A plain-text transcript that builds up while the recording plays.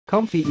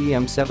COMFEE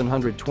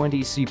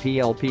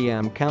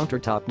EM720CPL-PM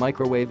Countertop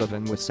Microwave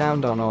Oven with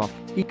sound on-off,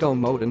 Eco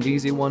Mode and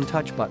easy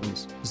one-touch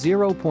buttons,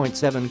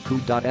 0.7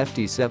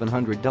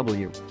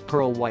 Q.FT700W,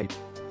 pearl white.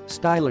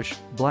 Stylish,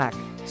 black,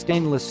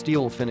 stainless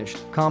steel finished,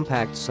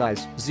 compact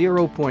size,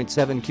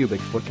 0.7 cubic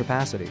foot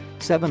capacity,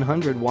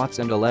 700 watts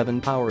and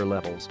 11 power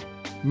levels.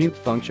 Mute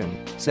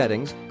function,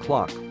 settings,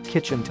 clock,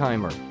 kitchen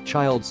timer,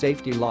 child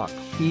safety lock,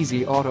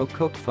 easy auto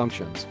cook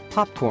functions,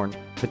 popcorn,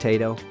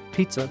 potato,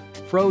 pizza,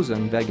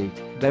 frozen veggie,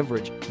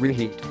 beverage,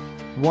 reheat.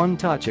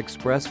 One-touch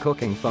express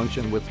cooking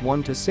function with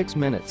 1 to 6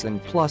 minutes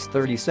and plus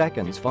 30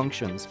 seconds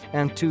functions,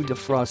 and 2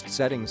 defrost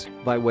settings,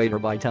 by weight or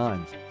by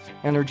time.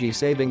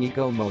 Energy-saving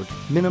Eco Mode,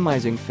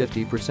 minimizing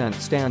 50%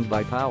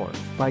 standby power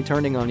by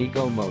turning on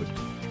Eco Mode.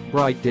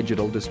 Bright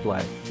digital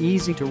display,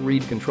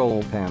 easy-to-read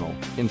control panel,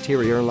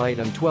 interior light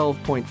and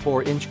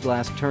 12.4-inch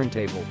glass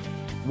turntable.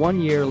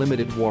 1-year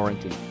limited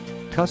warranty.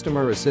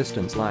 Customer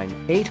assistance line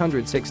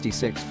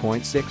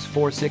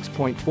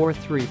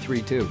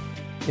 866.646.4332.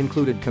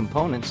 Included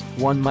components: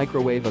 1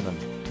 microwave oven,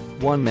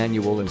 1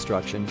 manual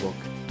instruction book.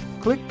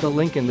 Click the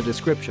link in the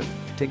description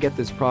to get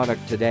this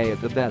product today at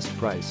the best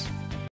price.